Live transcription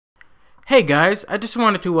Hey guys, I just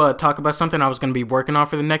wanted to talk about something I was going to be working on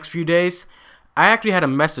for the next few days. I actually had a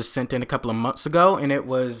message sent in a couple of months ago, and it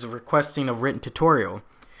was requesting a written tutorial.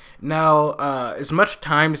 Now, as much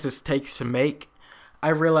time as this takes to make, I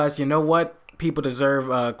realized, you know what? People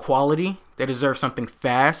deserve quality. They deserve something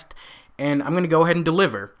fast, and I'm going to go ahead and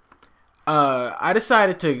deliver. I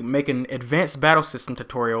decided to make an advanced battle system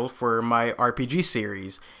tutorial for my RPG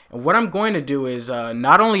series. And what I'm going to do is,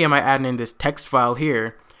 not only am I adding in this text file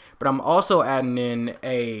here, but I'm also adding in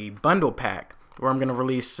a bundle pack where I'm going to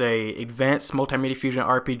release a advanced multimedia fusion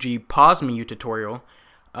RPG pause menu tutorial,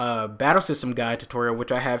 battle system guide tutorial,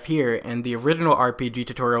 which I have here, and the original RPG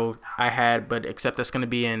tutorial I had, but except that's going to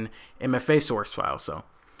be in MFA source file. So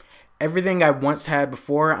everything I once had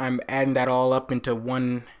before, I'm adding that all up into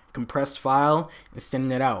one compressed file and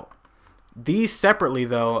sending it out. These separately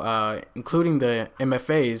though, including the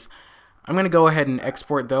MFAs, I'm going to go ahead and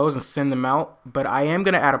export those and send them out, but I am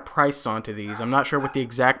going to add a price onto these. I'm not sure what the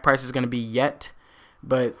exact price is going to be yet,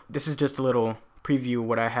 but this is just a little preview of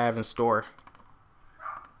what I have in store.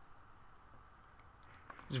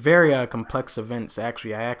 It's very complex events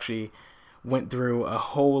actually. I actually went through a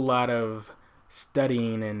whole lot of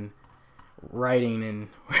studying and writing and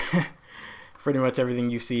pretty much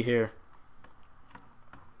everything you see here.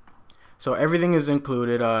 So everything is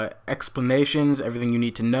included, explanations, everything you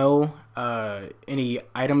need to know, any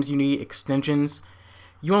items you need, extensions.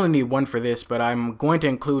 You only need one for this, but I'm going to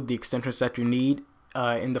include the extensions that you need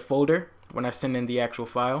in the folder when I send in the actual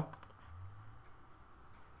file.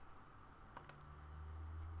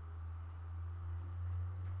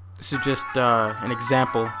 This is just an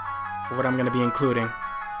example of what I'm going to be including.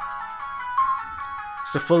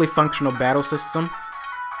 It's a fully functional battle system.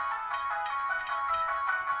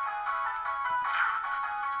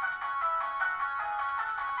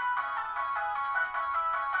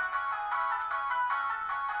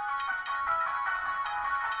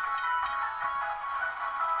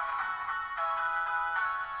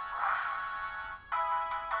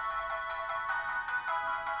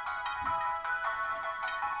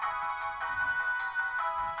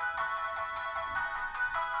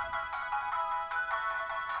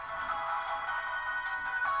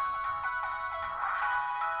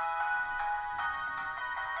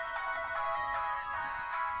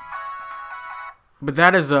 But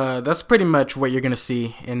that's pretty much what you're gonna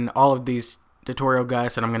see in all of these tutorial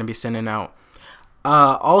guides that I'm gonna be sending out.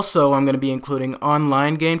 Also, I'm gonna be including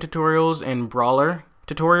online game tutorials and brawler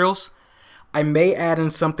tutorials. I may add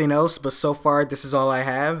in something else, but so far this is all I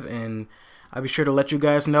have, and I'll be sure to let you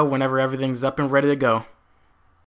guys know whenever everything's up and ready to go.